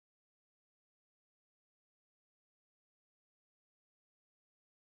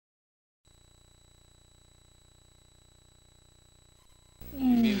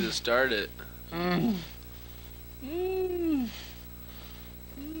You need to start it. Dude.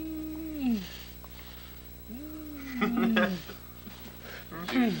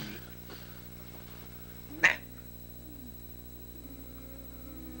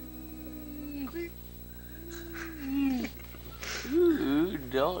 Ooh,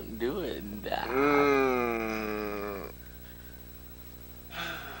 don't do it.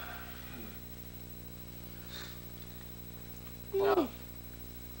 Well,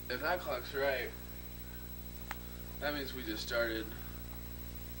 if that clock's right, that means we just started.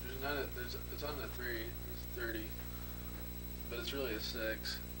 There's not a, it's on a 3, it's 30, but it's really a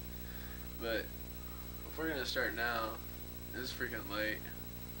 6. But if we're gonna start now, it's freaking late,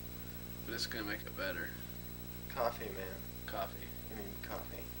 but it's gonna make it better. Coffee, man. Coffee. You need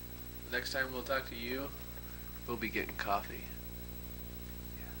coffee. Next time we'll talk to you, we'll be getting coffee.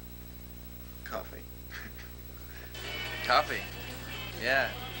 Coffee. Coffee. Yeah.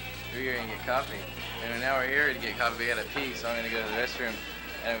 We're gonna get coffee. And now we're here to get coffee. We gotta pee, so I'm gonna go to the restroom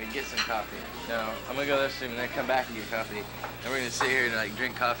and we can get some coffee. No, I'm gonna go to the restroom and then come back and get coffee. And we're gonna sit here and like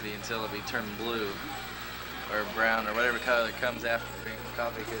drink coffee until it be turned blue or brown or whatever color that comes after drinking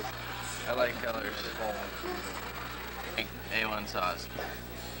coffee, because I like colors. A1 sauce.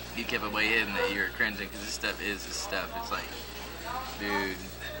 You kept it way hidden that you were cringing, because this stuff is this stuff. It's like, dude,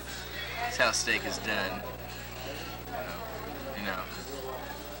 it's how steak is done. You know.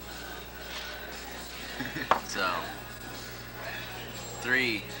 So,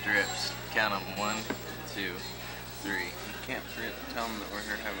 3 drips. Count them. 1, 2, 3. You can't forget to tell them that we're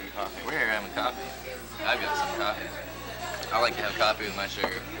here having coffee. We're here having coffee. I've got some coffee. I like to have coffee with my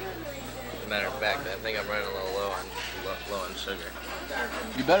sugar. As a matter of fact, I think I'm running a little low on sugar.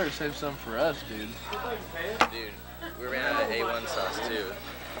 You better save some for us, dude. Dude, we ran out of A1 sauce too.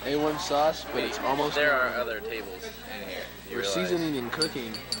 A1 sauce, but it's almost. There are other tables in here. We're seasoning and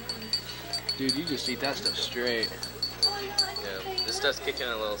cooking. Dude, you just eat that stuff straight. Yeah, this stuff's kicking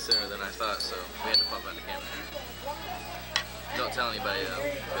in a little sooner than I thought, so we had to pop out the camera. Don't tell anybody though,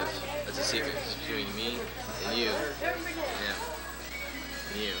 because it's a secret. It's between me and you, and him,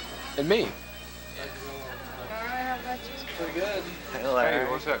 and you. And me. Pretty good. Hey,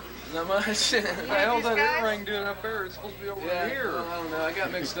 what's up? Not much. What the hell that earring doing up there? It's supposed to be over here. Well, I don't know. I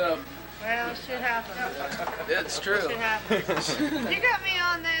got mixed up. Well, shit happens. It's true. Shit happens. You got me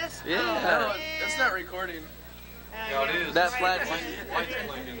on this? Yeah. Oh, No, it's not recording. Yeah, it is. That flat. Light's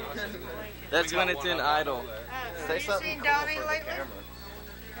blinking. That's when it's in idle. Say Have you something seen cool Donnie for the lately? camera.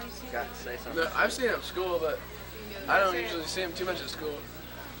 Got to say something. No, I've seen him at school, but I don't usually see him too much at school.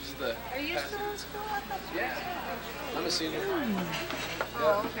 Just the. Are you still in school? I thought you Yeah. I'm a senior.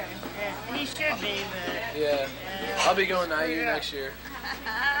 Oh, okay. Yeah, he should be, but Yeah. I'll be going to IU next year.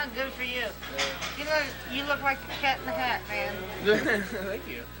 good for you. You look like the Cat in the Hat, man. Thank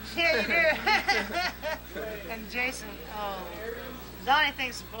you. Yeah, you do. And Jason, oh, Donnie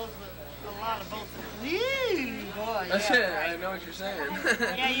thinks a lot of both of them. Woo, boy. That's Yeah, it. right. I know what you're saying.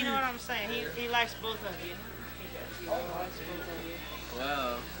 Yeah, you know what I'm saying. He likes both of you. He likes both of you.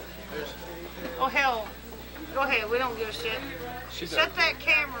 Wow. Oh hell, go ahead. We don't give a shit. Shut that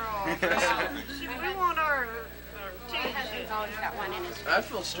camera off. We want our chicken shit. Always got one in his I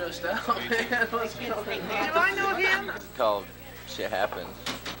feel stressed out, man. What's going on? Do I know him? It's called Shit Happens.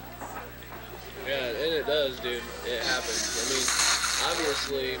 Yeah, and it does, dude. It happens. I mean,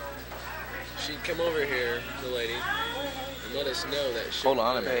 obviously, she'd come over here, the lady, and let us know that shit Hold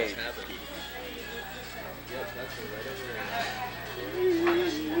on a has minute. happened. Yep, that's her right over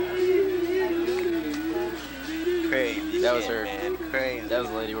Crazy. That was shit, her. Man. Crazy. That was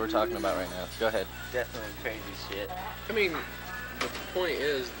the lady we're talking about right now. Go ahead. Definitely crazy shit. I mean, the point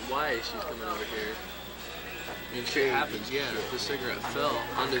is, why she's coming over here. I mean, shit happens, yeah. The cigarette fell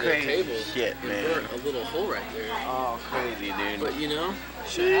under the Crazy table shit, and man. burnt a little hole right there. Oh, crazy, dude. But you know,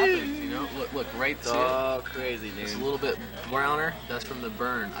 shit happens. You know, look, right there. Oh, crazy, It's a dude. little bit browner. That's from the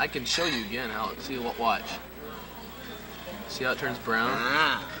burn. I can show you again how. See what? Watch. See how it turns brown?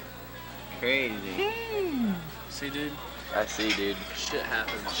 Ah, crazy. See, dude. I see, dude. Shit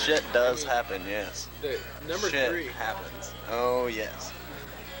happens. man. Shit does happen, yes. Number Shit 3. happens. Oh, yes.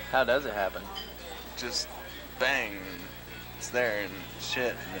 How does it happen? Just bang, and it's there, and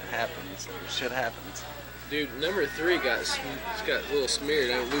shit, and it happens, or shit happens. Dude, number 3 it's got a little smeared.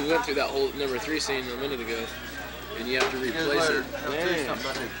 We went through that whole number 3 scene a minute ago, and you have to replace it. I'll tell you something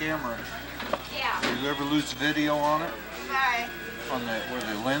about the camera. Yeah. Did you ever lose video on it? Hi. On the where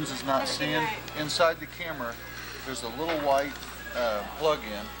the lens is not seeing? Inside the camera, there's a little white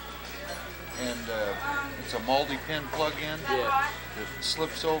plug-in, and it's a multi-pin plug-in that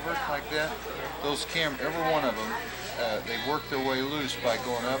slips over like that. Those every one of them, they work their way loose by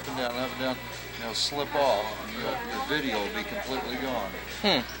going up and down, and they'll slip off, and your video will be completely gone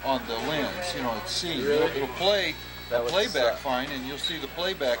on the lens. You know, it's seen. It'll play playback fine, and you'll see the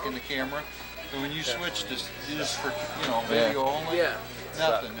playback in the camera. But when you switch to just for video only,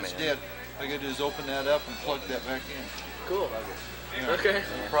 nothing. It's dead. All you gotta do is open that up and plug that back in. Cool. Yeah, Okay. It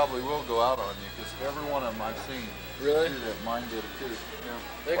probably will go out on you because every one of them I've seen. Really? Do that. Mine did it too. Yeah.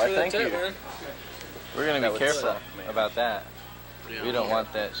 Thanks for the thank tip, you. man. We're gonna That be would careful suck, man. about that. Yeah. We don't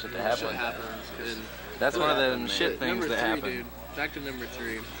want that shit to happen. Shit happens. And That's one of them man. shit things number that 3, happen. dude. Back to number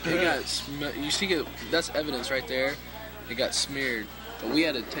 3. It got you see it. That's evidence right there. It got smeared, but we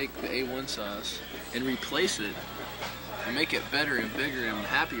had to take the A1 sauce and replace it and make it better and bigger and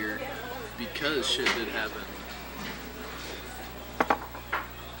happier because shit did happen.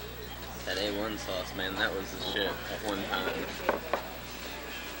 That A1 sauce, man, that was the shit at one time.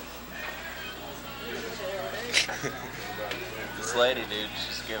 This lady, dude,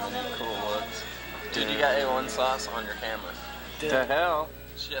 she's giving you cool looks. Dude, you got A1 sauce on your camera. The hell?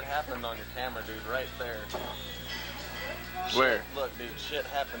 Shit happened on your camera, dude, right there. Where? Shit, look, dude, shit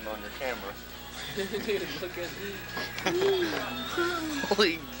happened on your camera. Dude, look at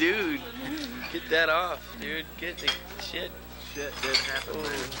Holy dude, get that off, dude. Get the shit. Shit did happen,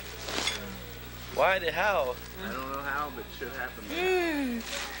 man. Why? How? I don't know how, but shit happened, man.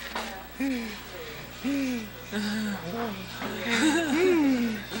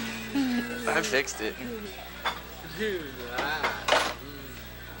 I fixed it. dude.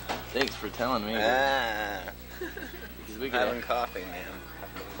 Thanks for telling me. Ah. Because we Having got coffee, man.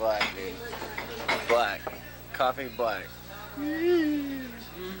 Black, dude. Black. Coffee black.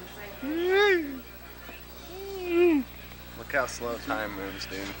 Look how slow time moves,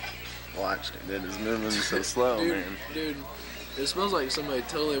 dude. Watch, dude. It is moving so slow, man. Dude, it smells like somebody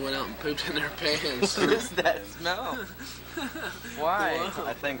totally went out and pooped in their pants. What is that smell? Why? Whoa.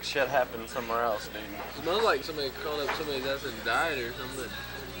 I think shit happened somewhere else, dude. It smells like somebody crawled up somebody's ass and died or something.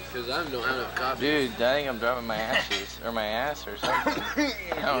 Because I don't have enough coffee. Dude, I think I'm dropping my ashes or my ass or something.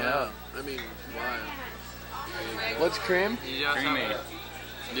 I don't know. I mean, why? What's cream? Creamy.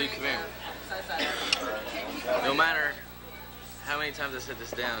 Dude, come here. No matter how many times I set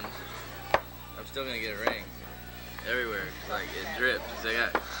this down, I'm still gonna get a ring everywhere. Like it drips. I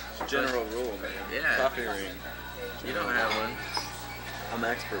got General rule, man. Yeah. Coffee ring. You don't have one. I'm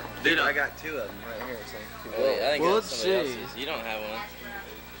expert. Dude, I got 2 of them right here. So Wait, I think Well, that's let's somebody see. else's. You don't have one.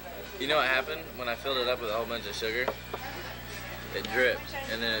 You know what happened when I filled it up with a whole bunch of sugar? It dripped,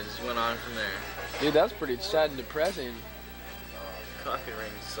 and then it just went on from there. Dude, that's pretty sad and depressing. coffee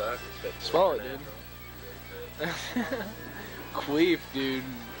rings suck, but Swallow it, dude. Queef, dude.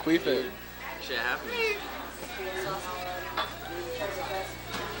 Queef it. Shit happens.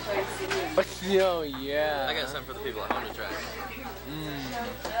 Yo, yeah. I got something for the people at home to try.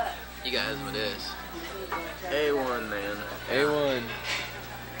 You guys what it is. A1, man. A1.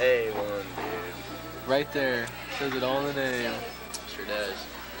 A1, dude. Right there. Says it all in the name. Sure does.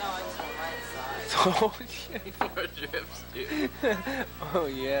 Oh, shit. 4 drips, dude. Oh,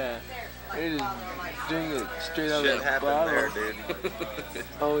 yeah. It is doing it straight out Shit of the happened bottle. there, dude.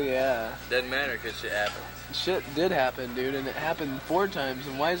 Oh, yeah. Doesn't matter because shit happens. Shit did happen, dude, and it happened 4 times,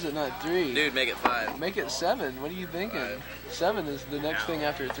 and why is it not 3? Dude, make it 5. Make it 7. What are you thinking? 5. 7 is the next thing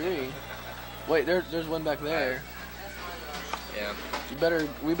after 3. Wait, there's one back there. Yeah.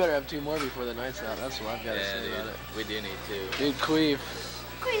 We better have 2 more before the night's out. That's what I've got to Yeah, say dude. about it. We do need to. Dude, queef.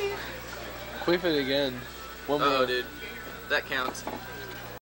 Queef it again. One more. Oh, dude. That counts.